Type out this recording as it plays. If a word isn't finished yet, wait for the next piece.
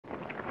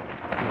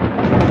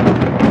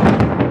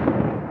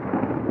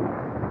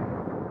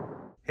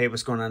Hey,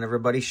 what's going on,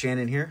 everybody?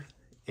 Shannon here,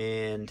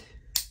 and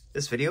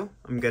this video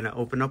I'm gonna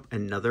open up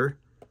another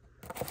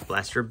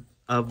blaster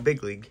of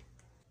Big League.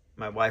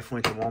 My wife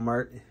went to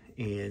Walmart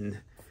and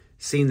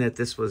seen that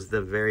this was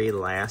the very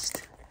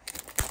last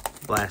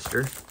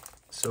blaster,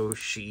 so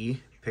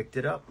she picked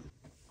it up.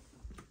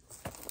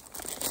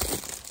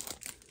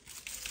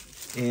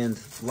 And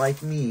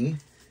like me,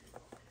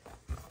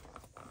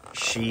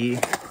 she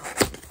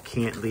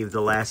can't leave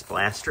the last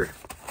blaster.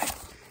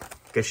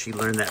 Guess she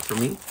learned that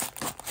from me.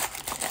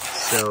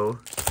 So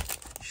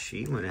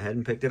she went ahead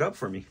and picked it up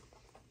for me.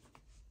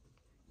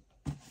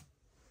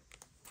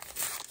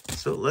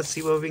 So let's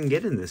see what we can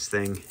get in this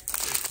thing.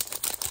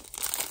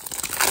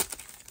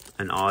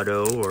 An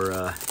auto or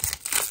a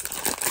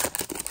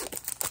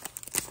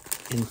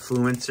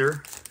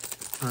influencer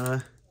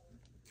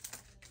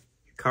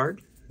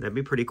card. That'd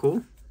be pretty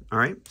cool. All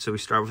right, so we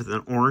start with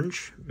an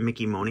orange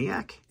Mickey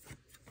Moniak,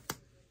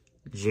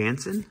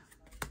 Jansen,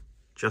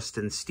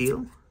 Justin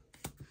Steele.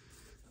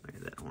 Look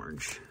at that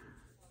orange.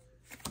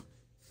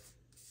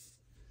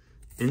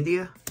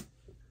 India,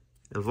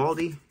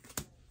 Evaldi,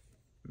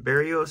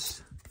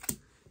 Barrios,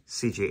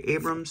 CJ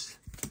Abrams,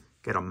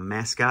 got a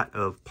mascot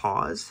of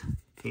Paws,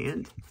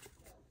 and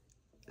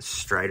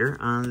Strider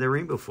on the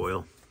rainbow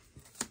foil.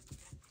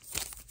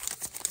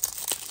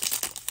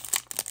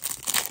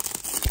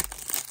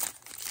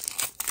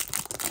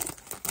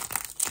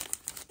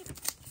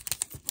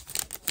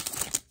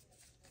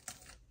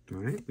 All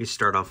right, we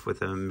start off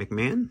with a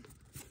McMahon,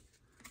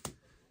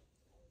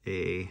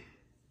 a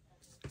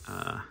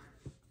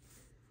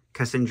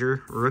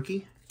Kessinger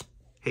rookie,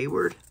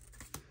 Hayward,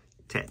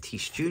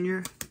 Tatis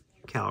Jr.,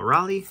 Cal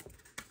Raleigh,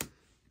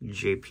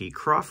 JP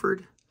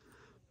Crawford,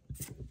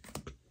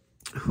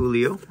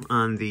 Julio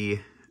on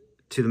the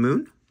To the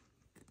Moon.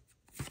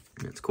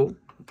 That's cool.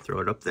 Throw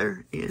it up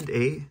there. And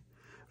a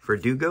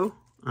Verdugo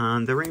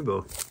on the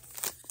rainbow.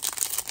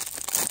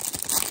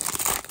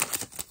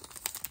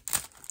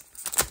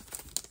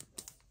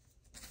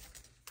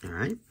 All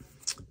right.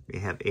 We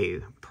have a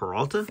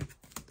Peralta,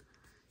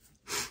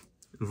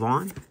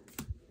 Vaughn,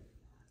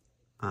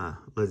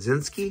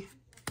 Lazinski,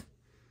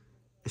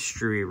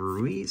 Esteury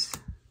Ruiz,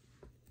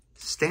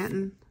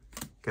 Stanton,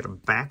 got a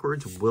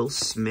backwards Will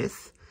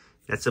Smith.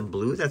 That's a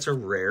blue, that's a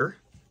rare.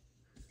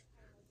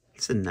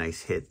 It's a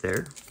nice hit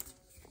there.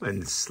 Go ahead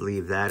and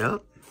sleeve that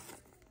up.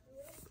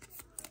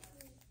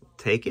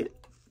 Take it.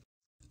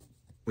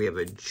 We have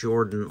a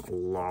Jordan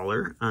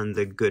Lawler on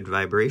the Good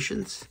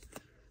Vibrations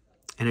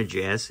and a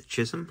Jazz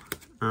Chisholm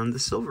on the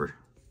silver.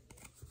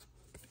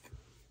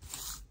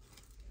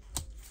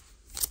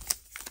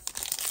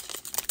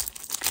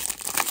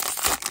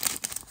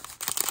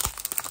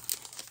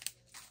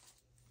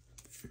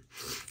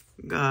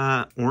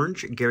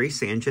 Orange Gary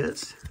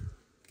Sanchez,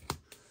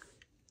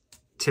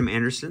 Tim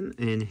Anderson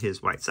in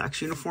his White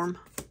Sox uniform,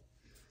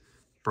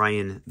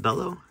 Brian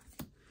Bello,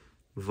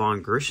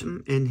 Vaughn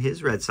Grisham in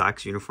his Red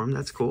Sox uniform,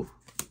 that's cool,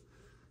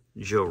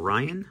 Joe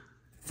Ryan,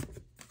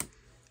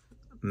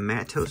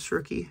 Matos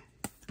rookie,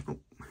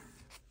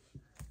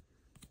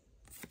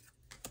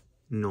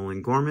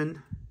 Nolan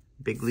Gorman,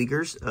 Big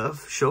Leaguers of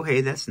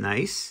Shohei, that's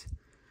nice.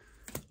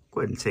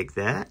 Go ahead and take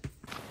that.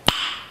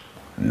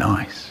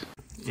 Nice.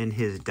 In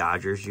his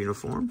Dodgers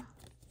uniform.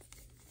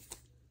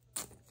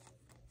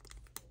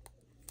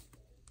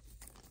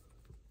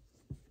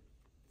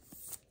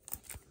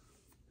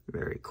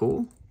 Very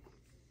cool.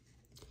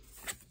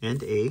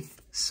 And a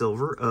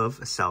silver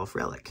of South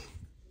Relic.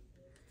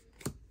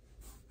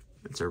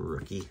 That's a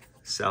rookie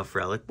South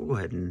Relic. We'll go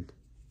ahead and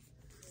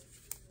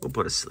we'll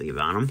put a sleeve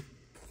on him.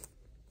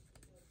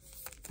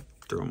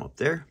 Throw him up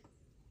there.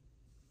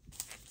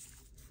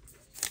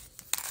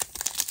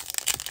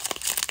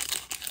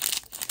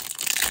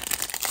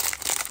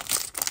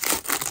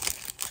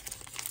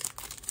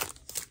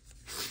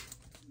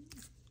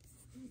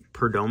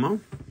 Perdomo,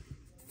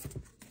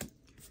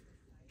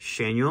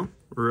 Shanuel,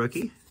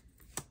 rookie,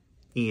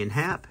 Ian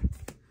Happ,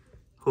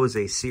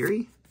 Jose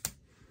Siri,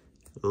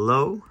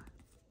 Lowe,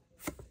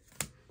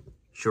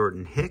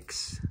 Jordan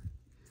Hicks,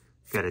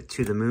 got a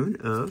To the Moon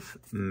of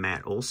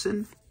Matt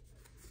Olson,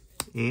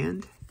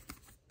 and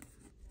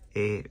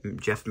a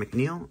Jeff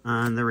McNeil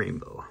on the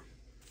rainbow.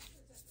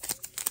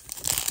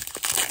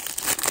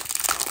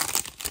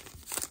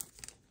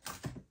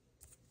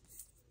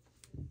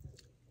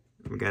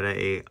 We got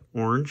a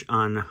orange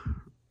on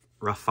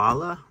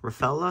Rafaela.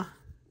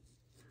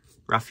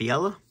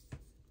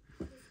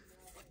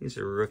 He's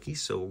a rookie,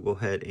 so we'll go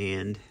ahead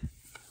and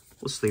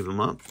we'll sleeve him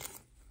up.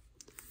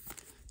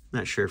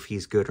 Not sure if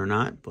he's good or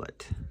not,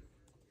 but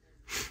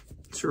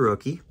it's a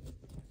rookie.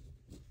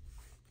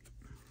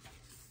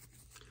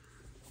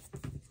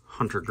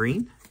 Hunter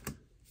Green,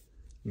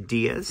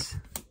 Diaz,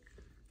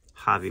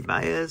 Javi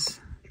Baez,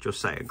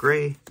 Josiah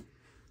Gray,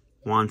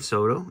 Juan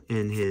Soto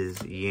in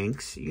his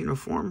Yanks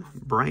uniform.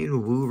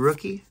 Brian Wu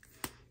rookie.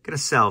 Got a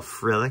Sal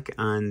Frelick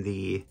on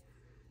the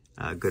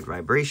Good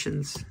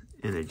Vibrations.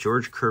 And a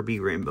George Kirby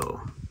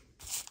rainbow.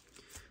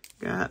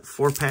 Got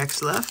 4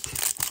 packs left.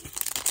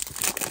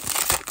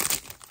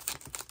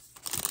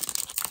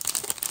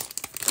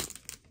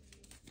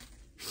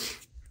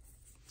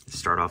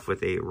 start off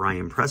with a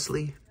Ryan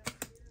Presley,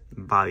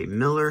 Bobby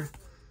Miller.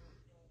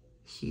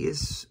 He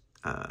is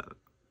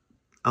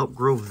Elk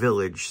Grove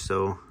Village,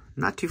 so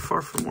not too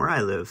far from where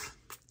I live.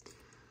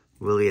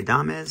 Willie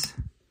Adames,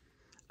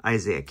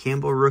 Isaiah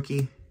Campbell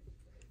rookie,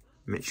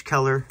 Mitch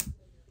Keller,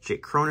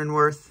 Jake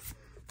Cronenworth,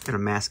 kind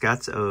of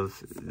mascots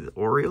of the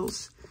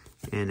Orioles,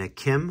 and a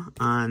Kim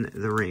on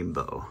the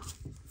rainbow.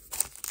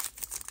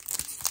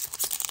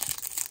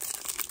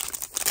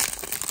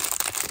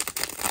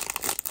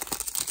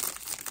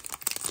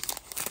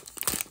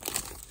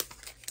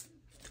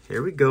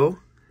 Here we go.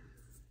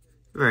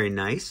 Very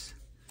nice.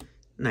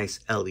 Nice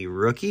Ellie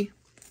rookie.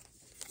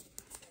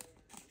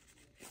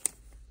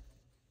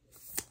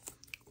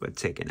 Would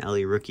take an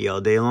Ellie rookie all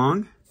day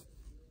long.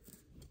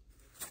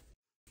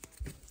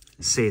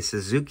 Seiya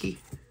Suzuki.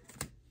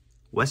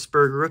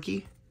 Westberg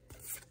rookie.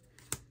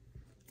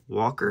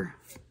 Walker.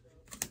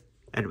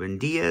 Edwin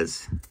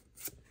Diaz.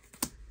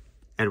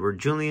 Edward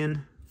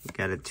Julian. We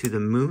got a To the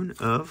Moon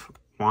of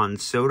Juan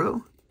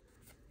Soto.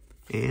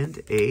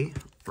 And a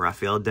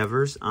Rafael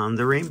Devers on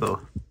the rainbow.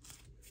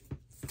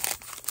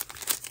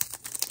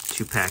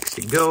 2 packs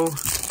to go.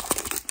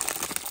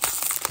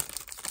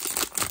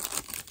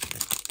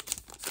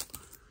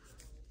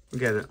 We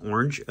got an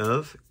orange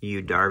of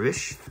Yu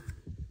Darvish.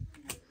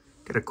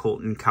 Got a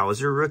Colton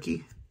Cowser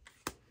rookie.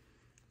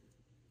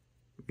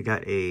 We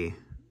got a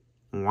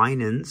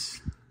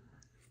Winans. I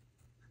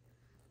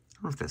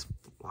don't know if that's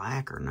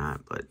black or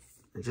not, but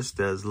it just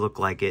does look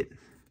like it.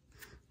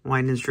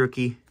 Winans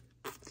rookie.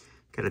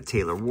 Got a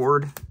Taylor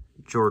Ward,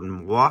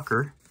 Jordan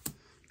Walker,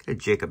 got a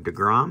Jacob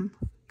deGrom,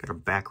 got a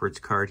backwards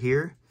card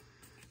here,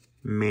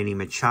 Manny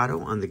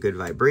Machado on the Good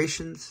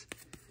Vibrations,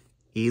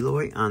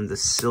 Eloy on the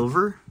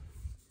silver,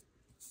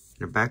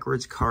 and a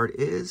backwards card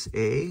is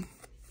a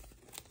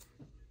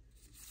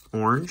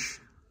orange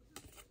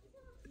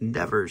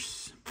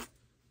Devers.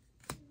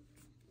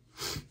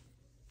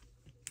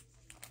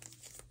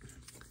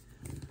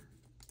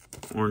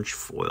 Orange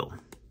foil.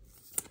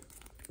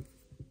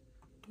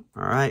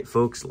 All right,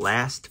 folks,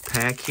 last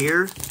pack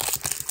here.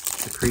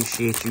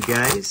 Appreciate you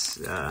guys.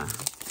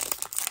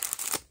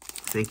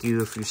 Thank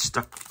you if you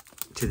stuck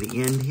to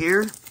the end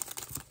here.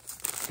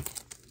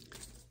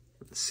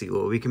 Let's see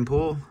what we can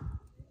pull.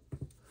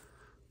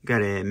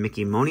 Got a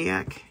Mickey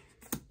Moniak,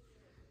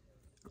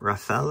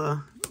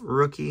 Rafaela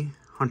rookie,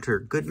 Hunter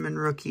Goodman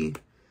rookie,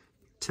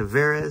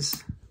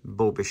 Tavares,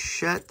 Bo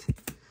Bichette,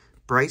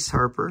 Bryce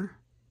Harper.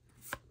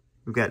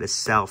 We've got a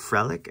Sal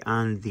Frelick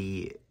on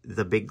the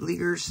big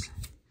leaguers.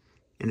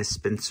 And a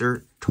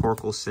Spencer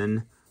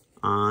Torkelson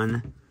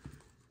on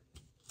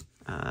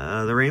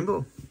the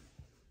rainbow.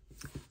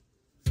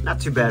 Not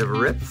too bad of a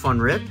rip,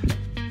 fun rip.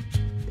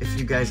 If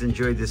you guys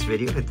enjoyed this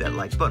video, hit that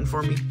like button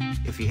for me.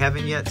 If you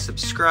haven't yet,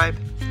 subscribe,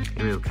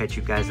 and we will catch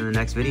you guys in the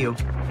next video.